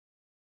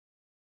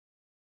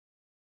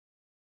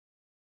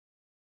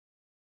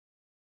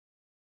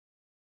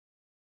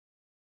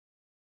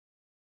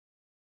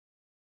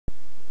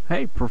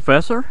Hey,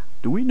 Professor,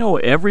 do we know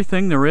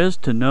everything there is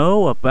to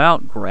know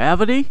about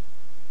gravity?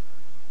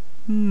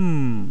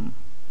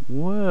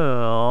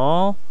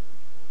 Well...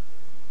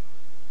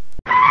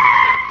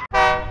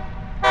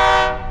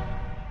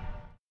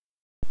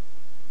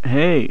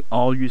 Hey,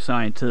 all you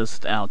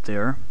scientists out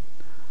there.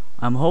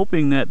 I'm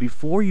hoping that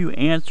before you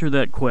answer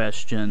that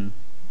question,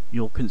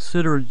 you'll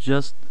consider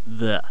just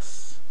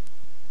this.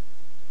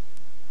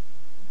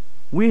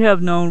 We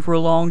have known for a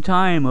long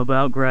time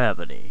about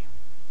gravity.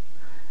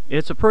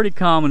 It's a pretty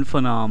common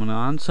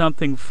phenomenon.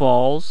 Something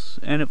falls,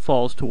 and it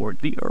falls toward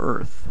the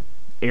Earth.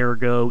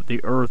 Ergo, the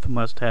Earth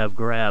must have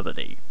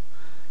gravity.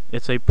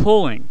 It's a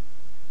pulling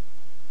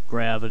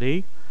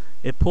gravity.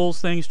 It pulls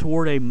things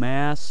toward a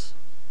mass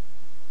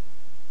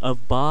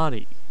of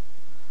body.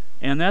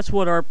 And that's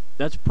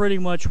pretty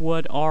much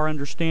what our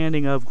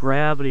understanding of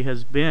gravity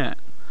has been.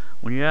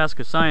 When you ask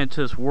a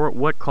scientist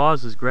what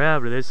causes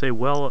gravity, they say,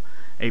 well,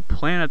 a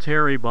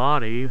planetary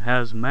body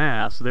has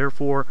mass,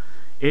 therefore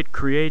it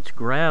creates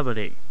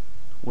gravity.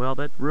 Well,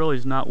 that really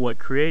is not what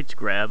creates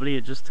gravity.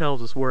 It just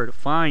tells us where to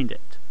find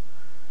it.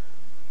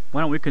 Why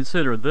don't we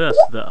consider this,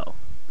 though?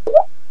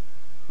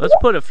 Let's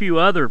put a few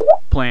other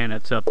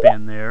planets up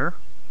in there.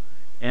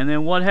 And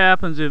then what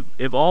happens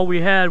if all we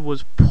had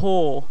was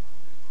pull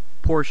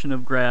portion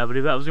of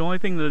gravity? That was the only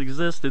thing that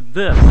existed.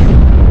 This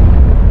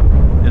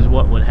is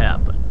what would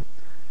happen.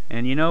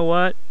 And you know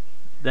what?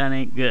 That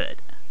ain't good.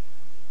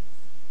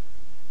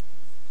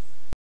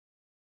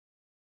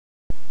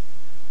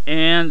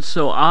 And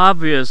so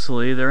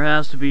obviously there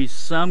has to be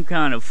some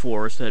kind of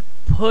force that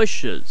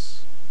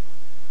pushes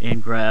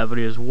in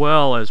gravity as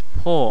well as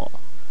pull.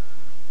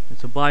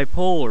 It's a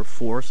bipolar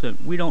force,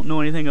 and we don't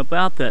know anything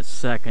about that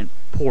second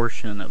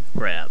portion of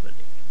gravity.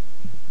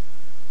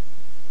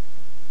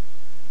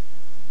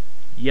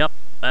 Yep,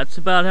 that's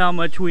about how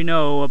much we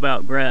know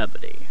about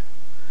gravity.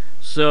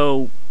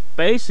 So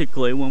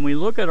basically, when we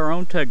look at our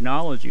own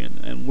technology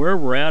and where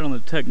we're at on the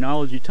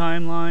technology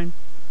timeline,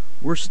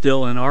 we're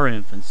still in our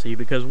infancy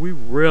because we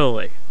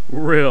really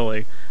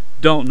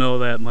don't know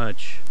that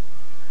much.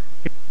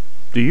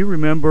 Do you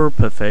remember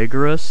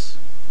Pythagoras?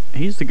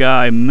 He's the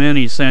guy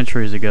many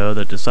centuries ago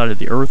that decided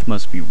the Earth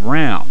must be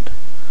round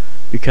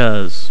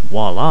because,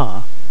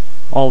 voila,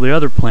 all the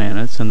other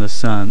planets and the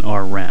sun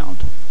are round.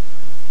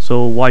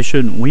 So why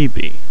shouldn't we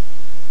be?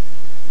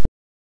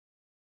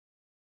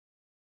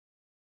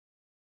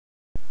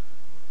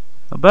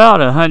 About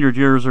 100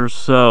 years or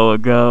so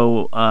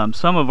ago,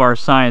 some of our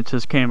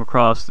scientists came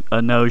across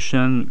a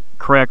notion,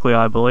 correctly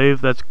I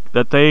believe, that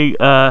they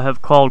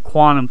have called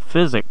quantum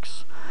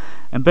physics.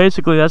 And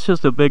basically that's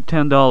just a big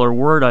 $10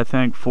 word, I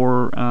think,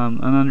 for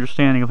an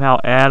understanding of how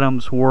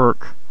atoms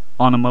work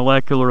on a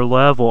molecular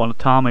level, an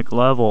atomic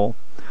level.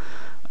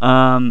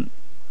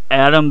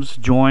 Atoms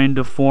join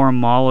to form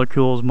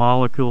molecules,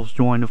 molecules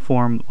join to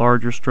form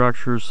larger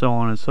structures, so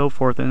on and so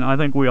forth. And I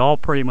think we all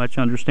pretty much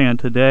understand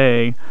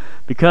today,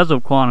 because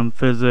of quantum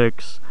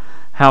physics,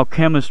 how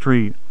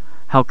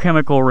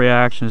chemical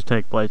reactions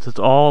take place. It's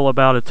all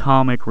about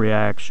atomic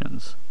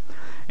reactions.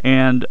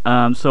 And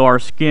so our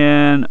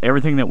skin,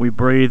 everything that we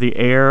breathe, the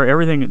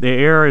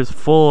air is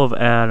full of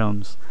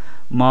atoms,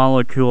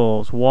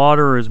 molecules.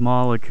 Water is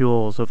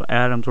molecules of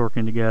atoms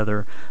working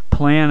together.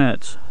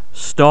 Planets,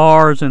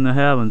 stars in the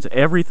heavens,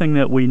 everything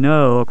that we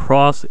know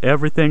across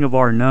everything of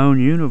our known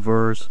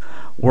universe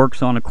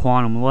works on a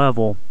quantum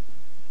level.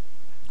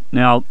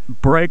 Now,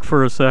 break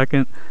for a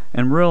second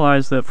and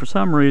realize that for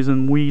some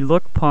reason we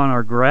look upon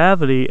our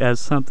gravity as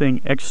something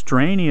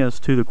extraneous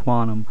to the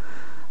quantum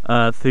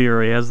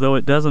theory, as though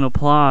it doesn't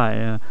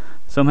apply.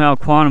 Somehow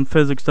quantum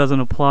physics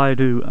doesn't apply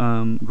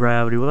to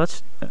gravity. Well,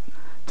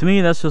 to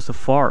me, that's just a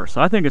farce.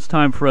 I think it's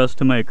time for us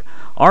to make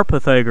our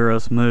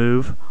Pythagoras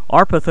move,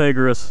 our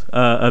Pythagoras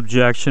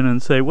objection,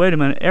 and say, wait a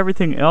minute,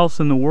 everything else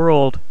in the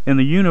world, in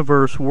the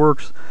universe,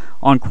 works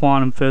on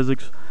quantum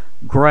physics.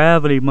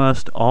 Gravity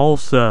must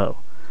also.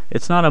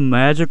 It's not a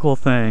magical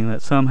thing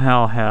that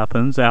somehow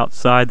happens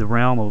outside the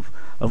realm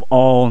of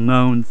all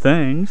known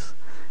things.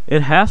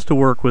 It has to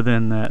work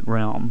within that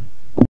realm.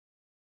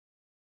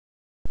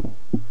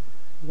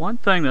 One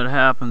thing that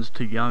happens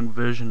to young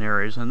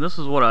visionaries, and this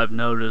is what I've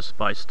noticed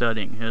by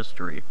studying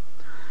history,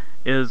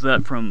 is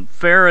that from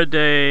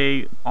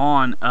Faraday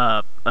on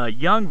up,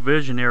 young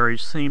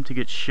visionaries seem to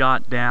get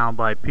shot down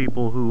by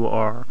people who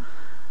are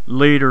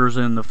leaders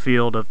in the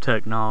field of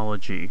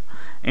technology.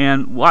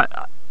 And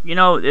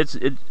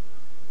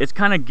it's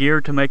kind of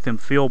geared to make them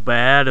feel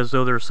bad, as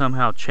though they're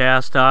somehow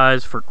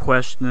chastised for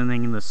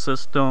questioning the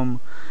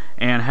system,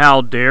 and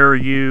how dare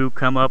you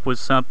come up with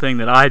something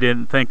that I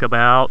didn't think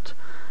about.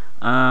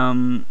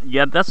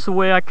 Yeah, that's the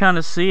way I kind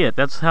of see it.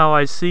 That's how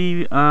I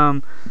see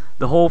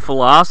the whole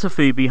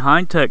philosophy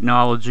behind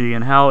technology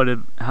and how it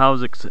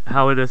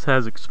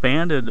has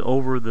expanded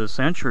over the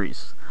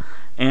centuries.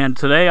 And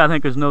today I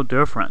think is no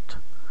different.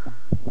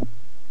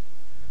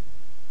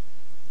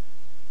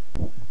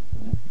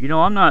 You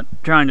know, I'm not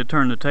trying to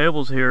turn the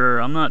tables here.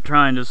 I'm not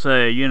trying to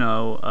say,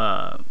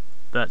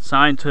 that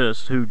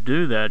scientists who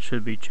do that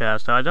should be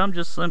chastised. I'm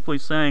just simply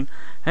saying,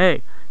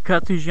 hey,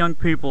 cut these young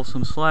people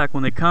some slack.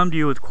 When they come to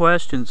you with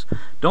questions,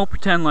 don't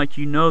pretend like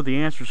you know the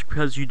answers,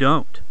 because you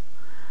don't.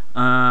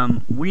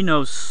 We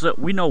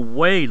know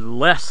way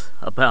less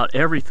about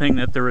everything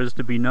that there is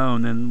to be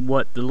known than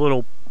what the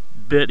little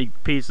bitty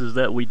pieces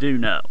that we do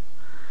know.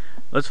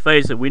 Let's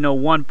face it, we know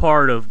one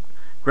part of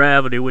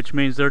gravity, which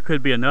means there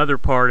could be another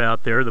part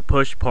out there, the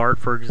push part,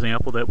 for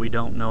example, that we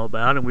don't know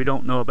about, and we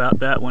don't know about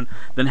that one.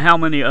 Then how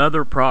many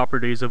other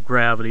properties of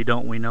gravity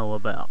don't we know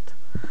about?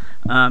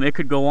 It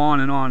could go on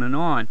and on and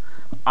on.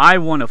 I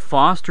want to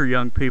foster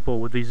young people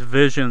with these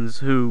visions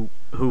who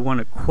want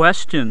to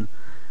question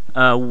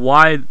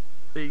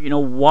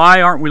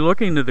why aren't we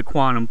looking to the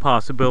quantum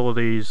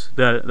possibilities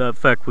that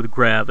affect with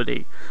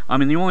gravity? I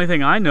mean, the only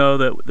thing I know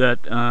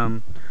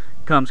that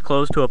comes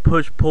close to a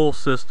push-pull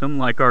system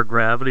like our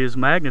gravity is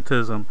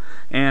magnetism.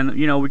 And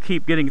we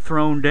keep getting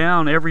thrown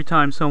down every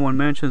time someone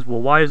mentions,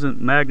 well, why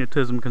isn't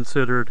magnetism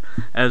considered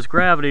as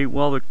gravity?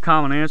 Well, the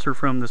common answer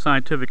from the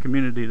scientific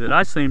community that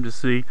I seem to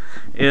see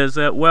is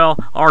that, well,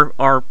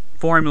 our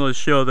formulas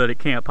show that it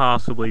can't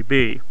possibly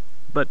be.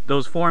 But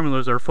those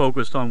formulas are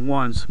focused on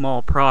one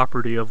small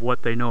property of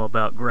what they know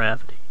about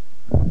gravity.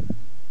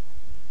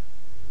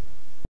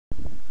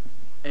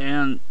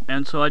 And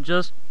so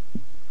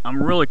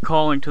I'm really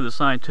calling to the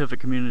scientific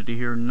community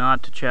here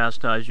not to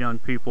chastise young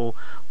people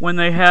when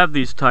they have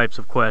these types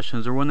of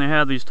questions or when they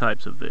have these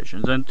types of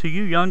visions. And to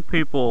you young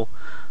people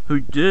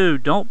who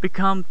don't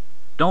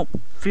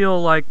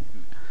feel like,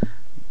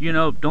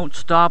 don't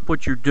stop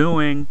what you're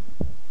doing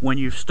when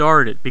you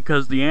start it,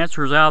 because the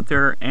answer is out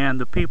there,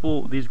 and the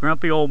people, these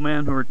grumpy old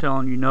men who are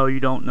telling you no, you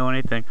don't know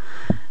anything,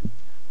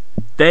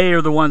 they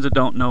are the ones that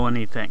don't know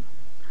anything.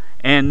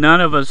 And none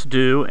of us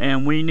do,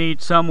 and we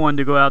need someone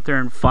to go out there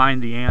and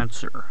find the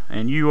answer.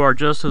 And you are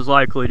just as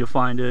likely to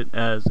find it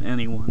as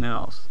anyone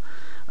else.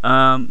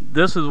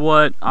 This is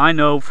what I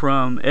know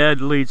from Ed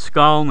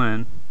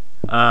Leedskalnin.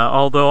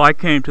 Although I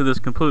came to this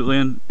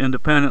completely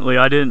independently,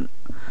 I didn't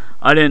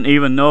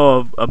even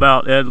know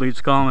about Ed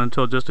Leedskalnin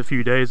until just a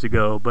few days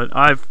ago. But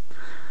I've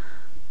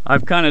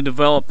kind of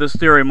developed this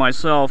theory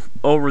myself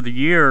over the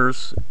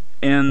years,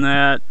 in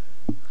that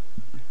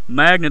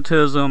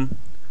magnetism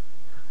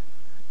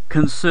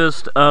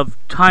consist of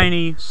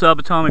tiny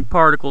subatomic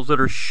particles that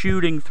are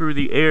shooting through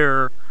the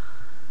air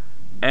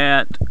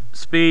at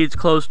speeds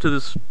close to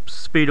the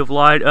speed of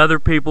light. Other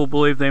people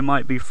believe they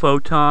might be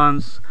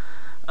photons.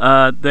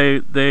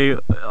 They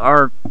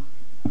are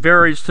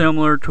very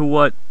similar to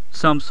what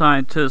some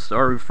scientists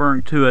are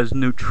referring to as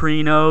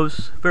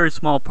neutrinos, very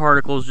small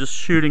particles just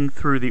shooting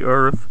through the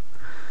earth.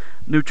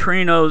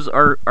 Neutrinos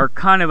are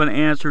kind of an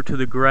answer to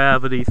the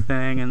gravity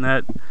thing, in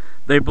that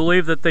they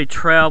believe that they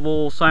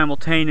travel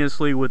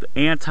simultaneously with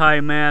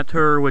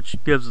antimatter, which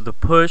gives the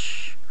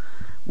push.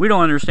 We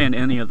don't understand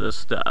any of this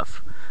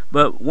stuff.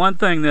 But one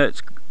thing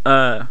that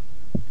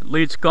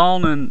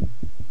Leedskalnin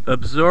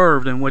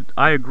observed, and what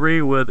I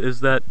agree with, is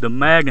that the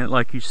magnet,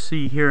 like you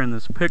see here in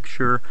this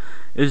picture,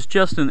 is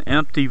just an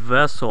empty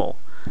vessel.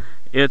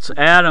 Its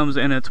atoms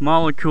and its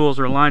molecules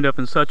are lined up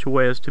in such a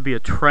way as to be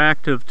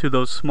attractive to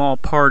those small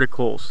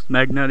particles,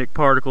 magnetic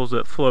particles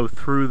that flow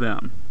through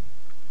them.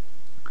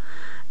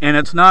 And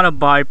it's not a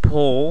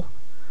bipole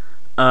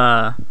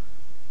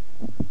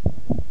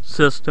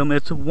system.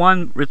 It's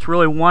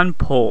really one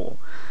pole.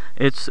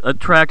 It's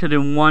attracted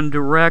in one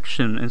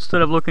direction.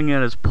 Instead of looking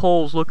at it as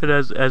poles, look at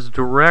it as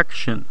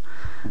direction.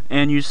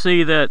 And you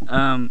see that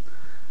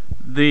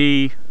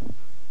the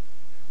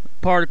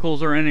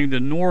particles are entering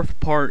the north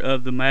part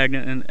of the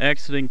magnet and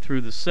exiting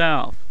through the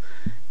south.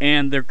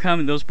 And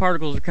those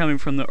particles are coming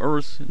from the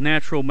Earth's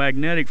natural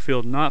magnetic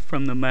field, not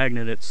from the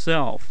magnet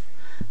itself.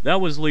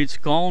 That was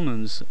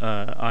Leedskalnin's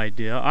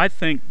idea. I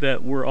think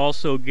that we're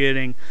also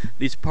getting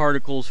these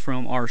particles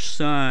from our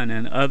sun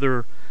and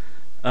other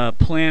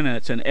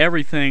planets and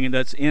everything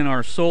that's in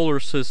our solar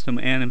system,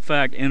 and in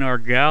fact in our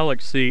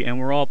galaxy, and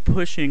we're all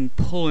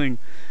pulling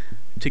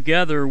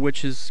together,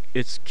 which is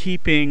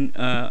keeping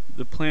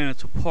the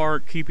planets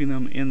apart, keeping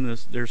them in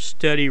their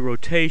steady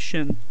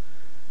rotation.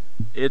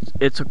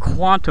 It's a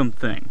quantum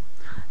thing,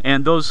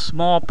 and those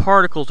small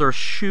particles are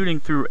shooting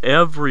through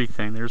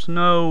everything. There's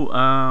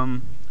no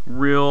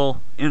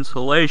real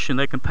insulation.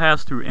 They can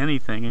pass through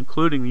anything,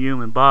 including the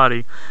human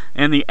body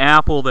and the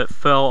apple that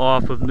fell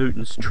off of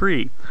Newton's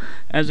tree.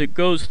 As it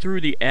goes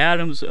through the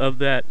atoms of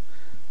that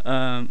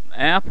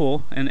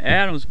apple, and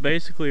atoms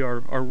basically are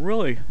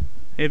really,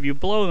 if you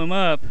blow them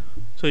up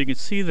so you can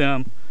see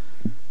them,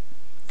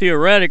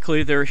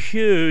 theoretically they're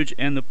huge,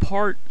 and the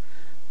part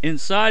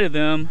inside of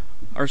them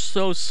are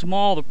so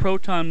small the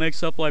proton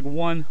makes up like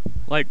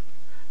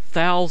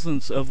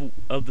thousandths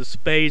of the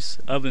space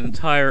of an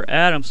entire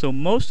atom. So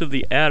most of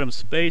the atom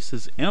space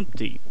is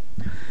empty.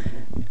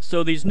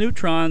 So these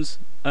neutrons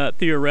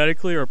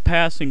theoretically are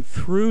passing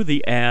through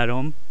the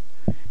atom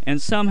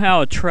and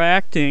somehow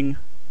attracting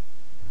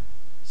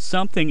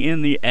something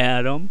in the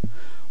atom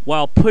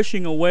while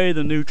pushing away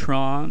the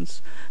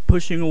neutrons,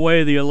 pushing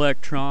away the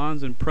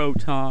electrons and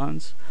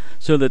protons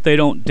so that they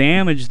don't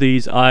damage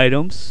these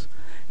items.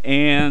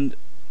 And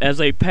as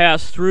they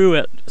pass through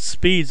at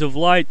speeds of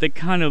light, they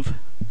kind of,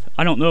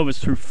 I don't know if it's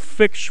through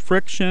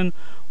friction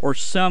or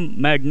some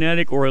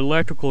magnetic or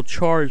electrical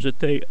charge, that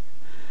they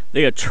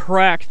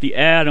attract the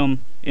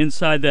atom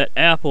inside that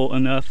apple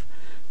enough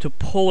to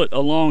pull it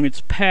along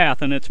its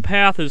path, and its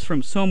path is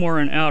from somewhere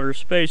in outer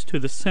space to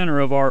the center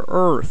of our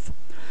Earth.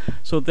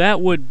 So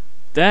that would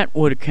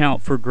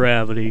account for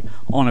gravity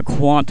on a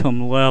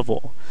quantum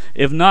level.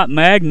 If not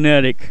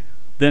magnetic,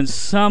 then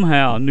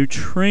somehow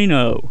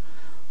neutrino,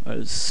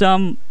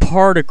 some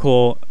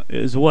particle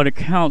is what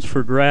accounts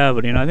for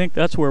gravity, and I think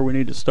that's where we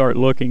need to start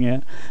looking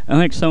at. I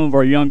think some of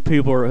our young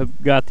people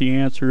have got the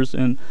answers,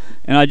 and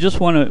I just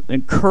want to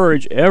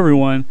encourage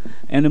everyone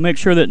and to make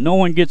sure that no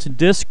one gets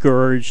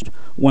discouraged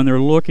when they're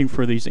looking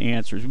for these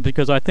answers,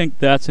 because I think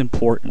that's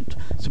important.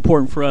 It's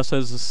important for us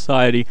as a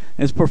society,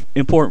 and it's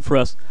important for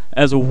us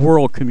as a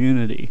world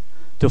community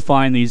to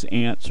find these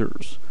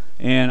answers.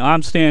 And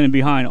I'm standing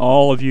behind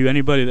all of you.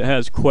 Anybody that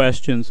has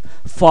questions,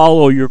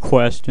 follow your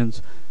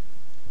questions.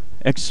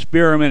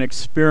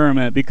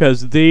 Experiment,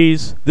 because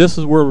this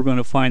is where we're going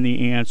to find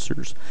the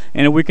answers.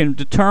 And if we can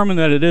determine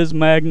that it is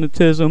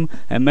magnetism,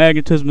 and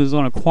magnetism is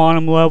on a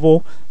quantum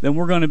level, then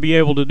we're going to be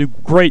able to do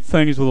great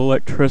things with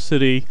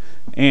electricity,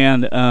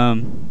 and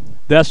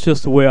that's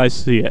just the way I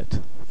see it.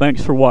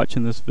 Thanks for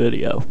watching this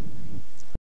video.